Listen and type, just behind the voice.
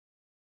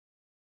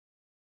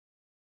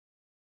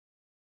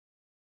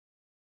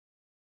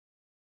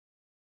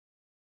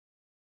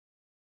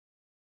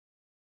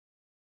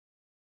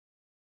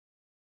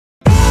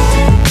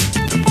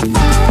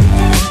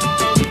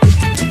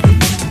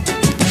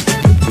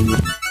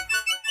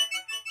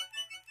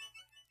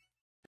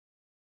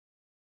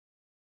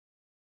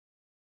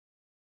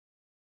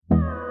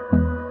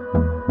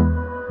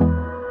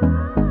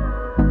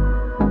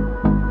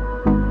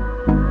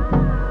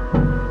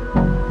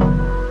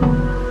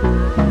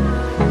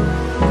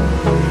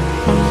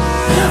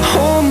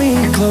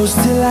Close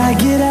till I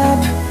get up.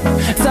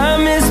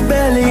 Time is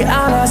barely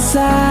on our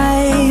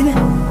side.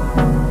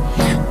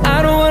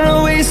 I don't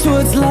wanna waste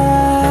what's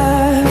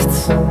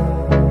left.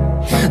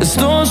 The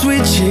storms we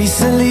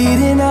chase are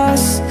leading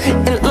us,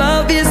 and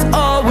love is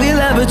all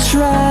we'll ever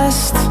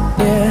trust.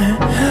 Yeah,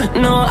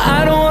 no,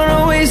 I don't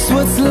wanna waste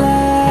what's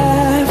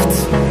left.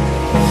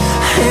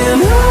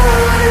 And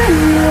on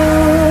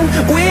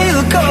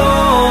we'll go,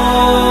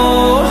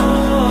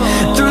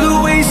 through the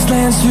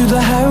wastelands, through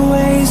the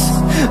highways,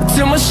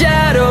 till my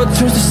shadow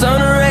turns to sun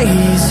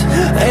rays.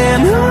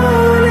 And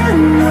on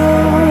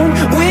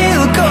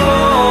we'll go,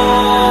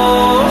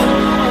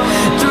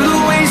 through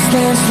the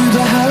wastelands, through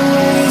the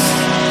highways,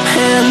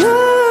 and on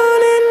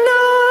we'll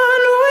go.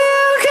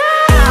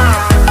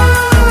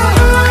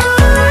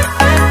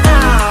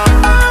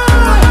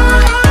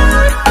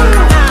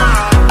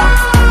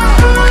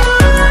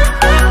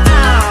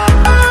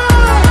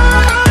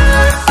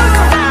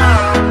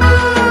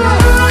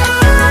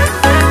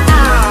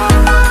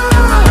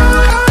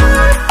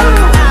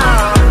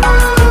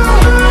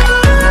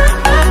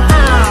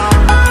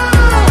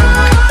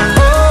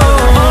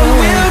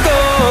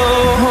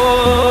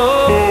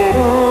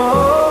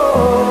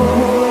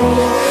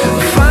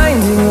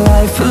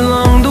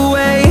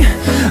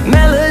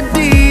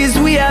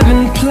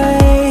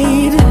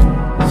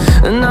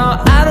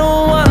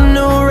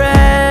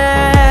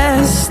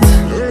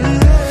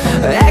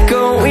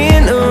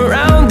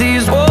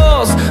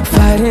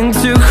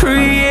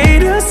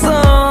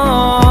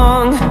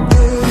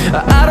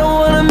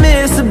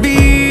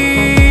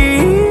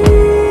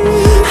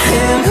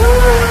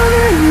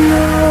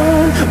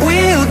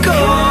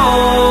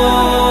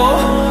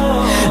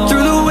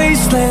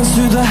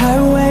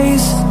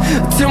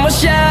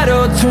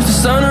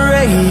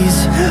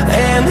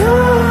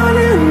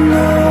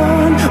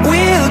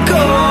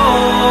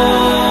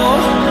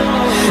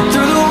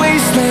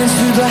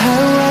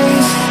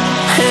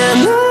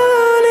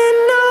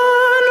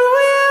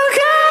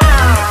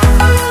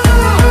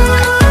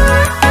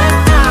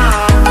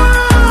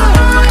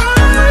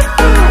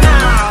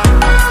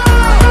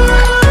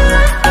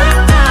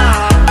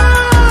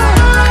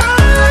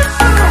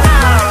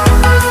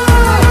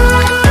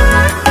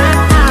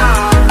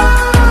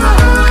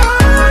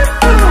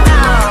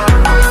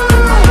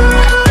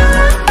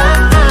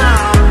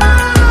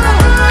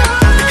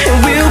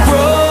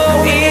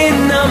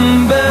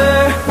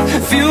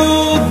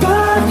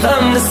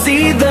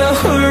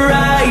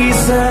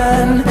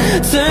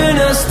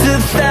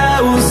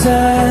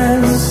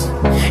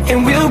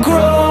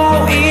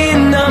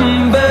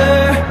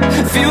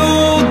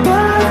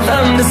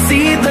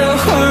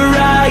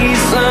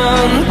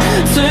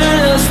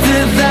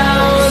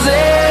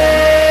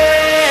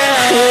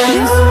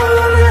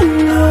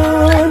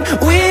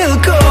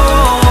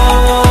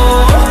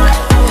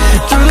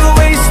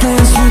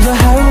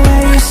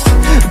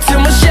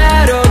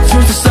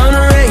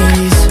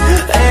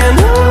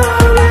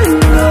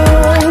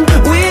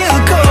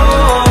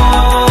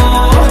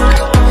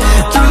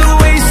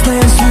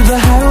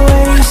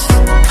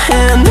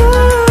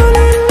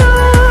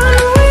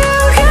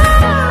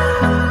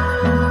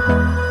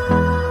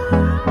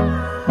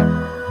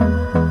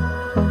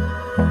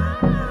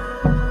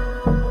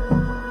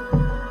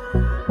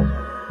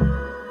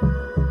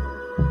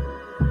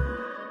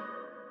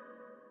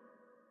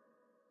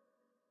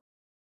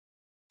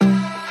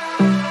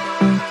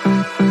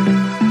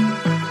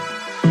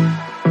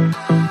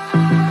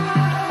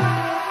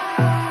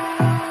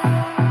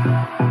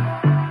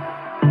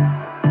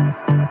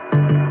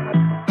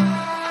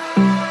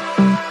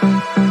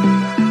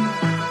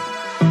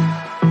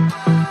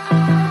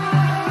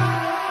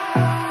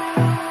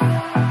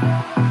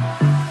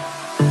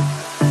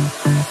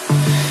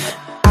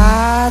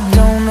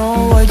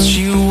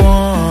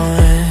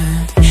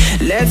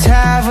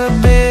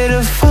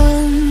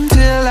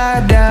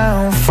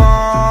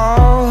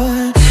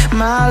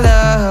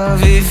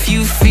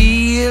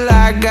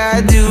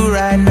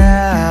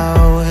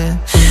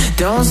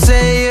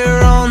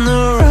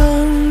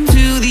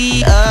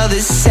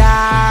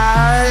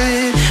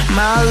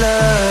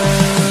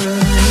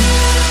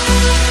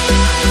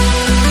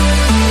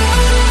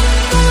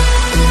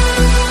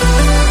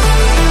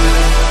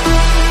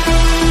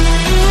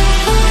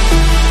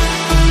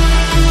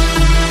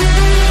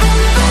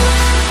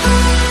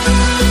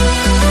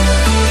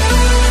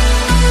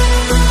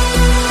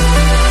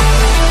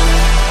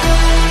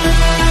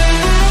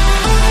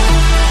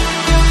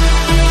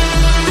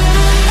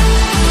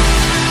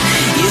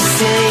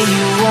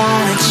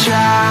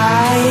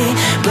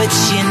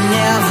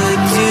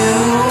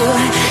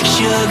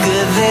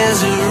 Sugar,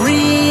 there's a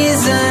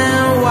reason.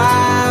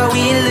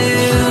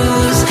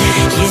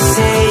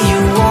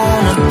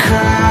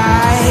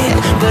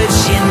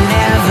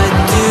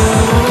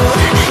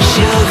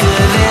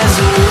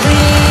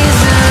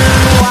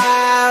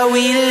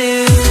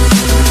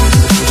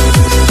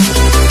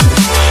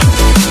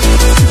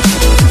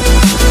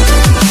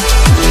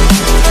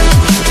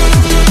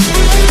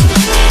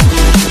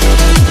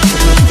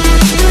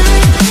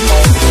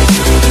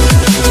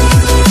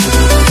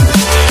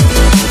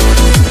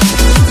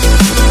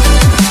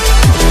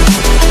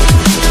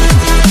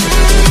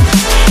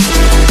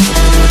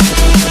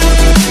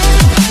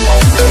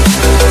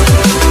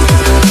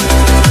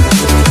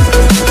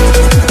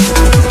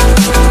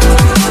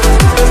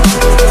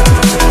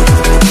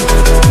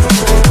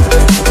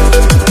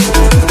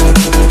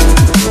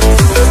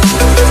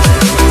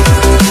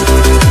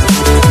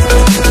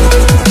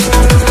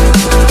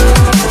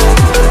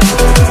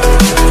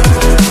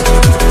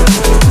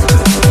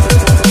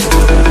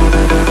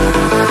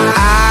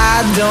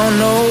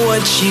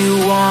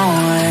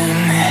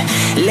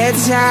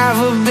 let's have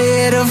a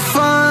bit of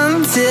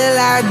fun till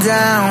our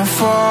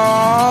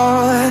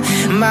downfall.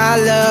 My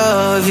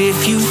love,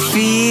 if you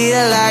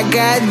feel like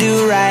I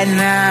do right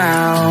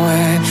now,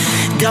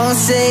 don't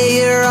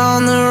say you're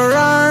on the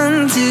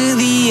run to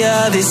the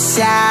other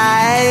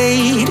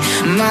side.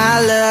 My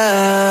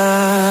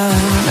love,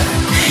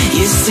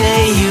 you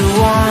say you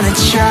wanna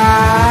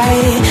try,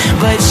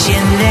 but you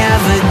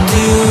never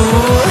do.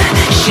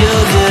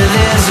 Sugar,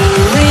 there's a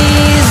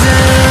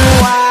reason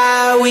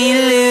why we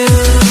lose.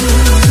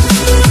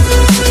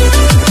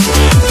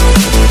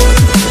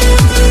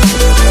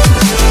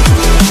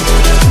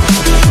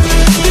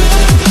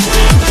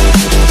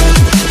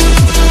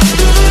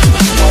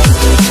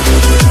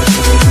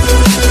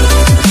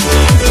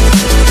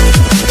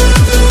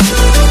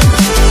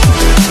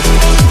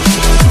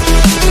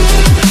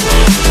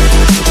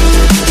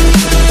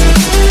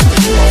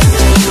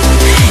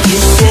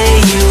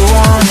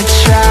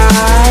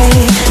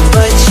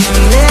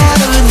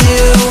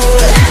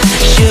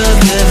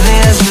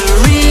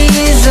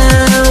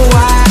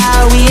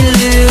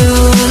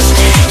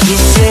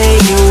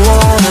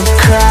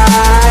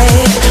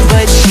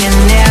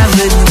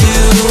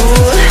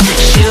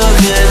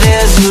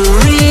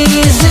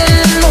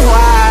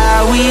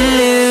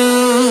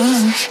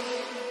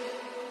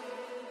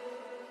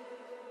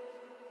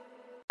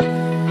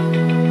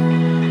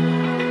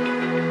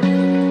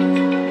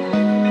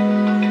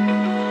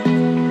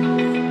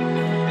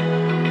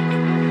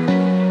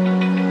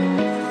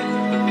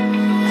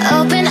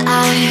 Open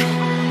eye,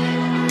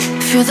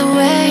 feel the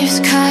waves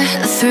cut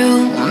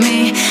through me,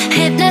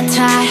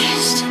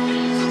 hypnotized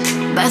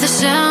by the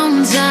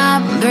sounds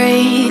I'm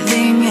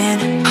breathing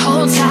in.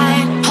 Hold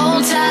tight,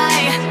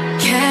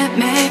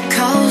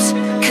 chemicals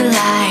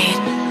collide.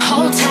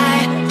 Hold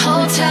tight,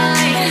 hold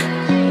tight,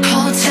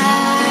 hold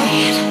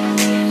tight.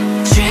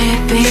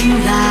 Dripping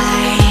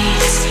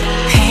lights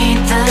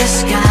paint the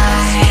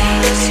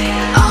skies,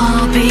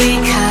 all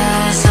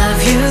because of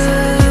you.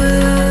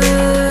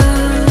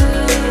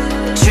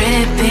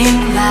 Dripping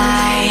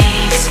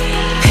lights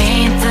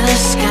paint the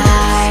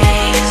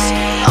skies,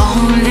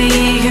 only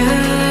you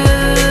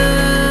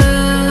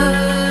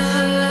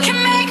can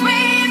make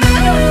me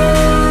move.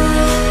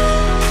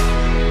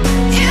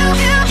 You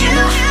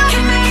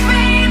can make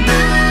me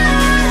move.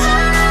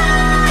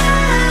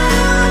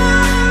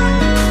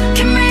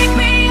 Can make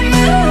me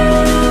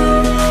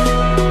move.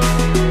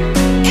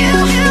 You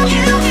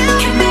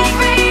can make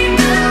me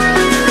move.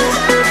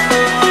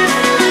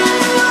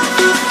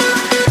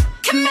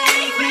 Can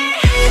make me.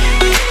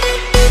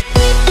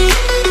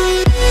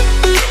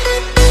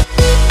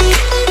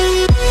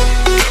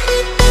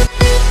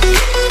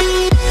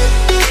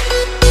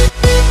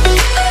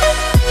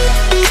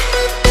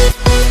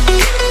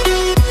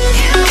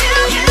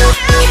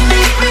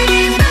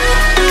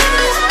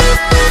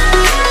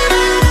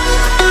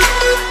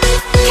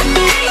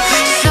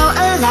 So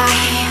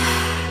alive,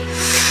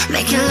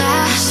 make it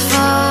last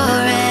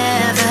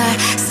forever.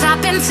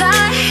 Stop in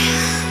time,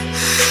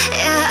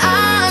 yeah,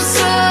 I'm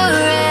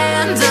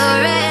surrendering.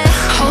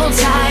 Hold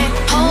tight,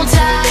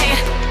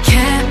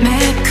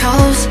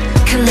 chemicals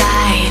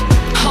collide.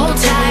 Hold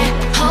tight,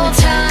 hold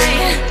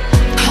tight,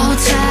 hold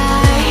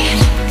tight.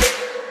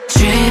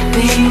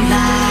 Dripping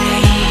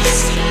lights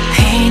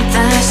paint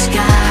the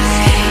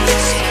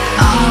skies,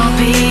 all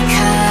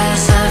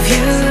because of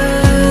you.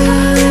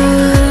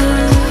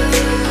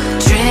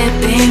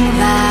 Dripping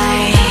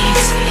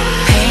lights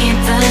paint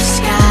the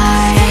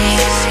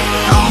skies,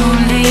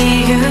 only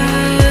you.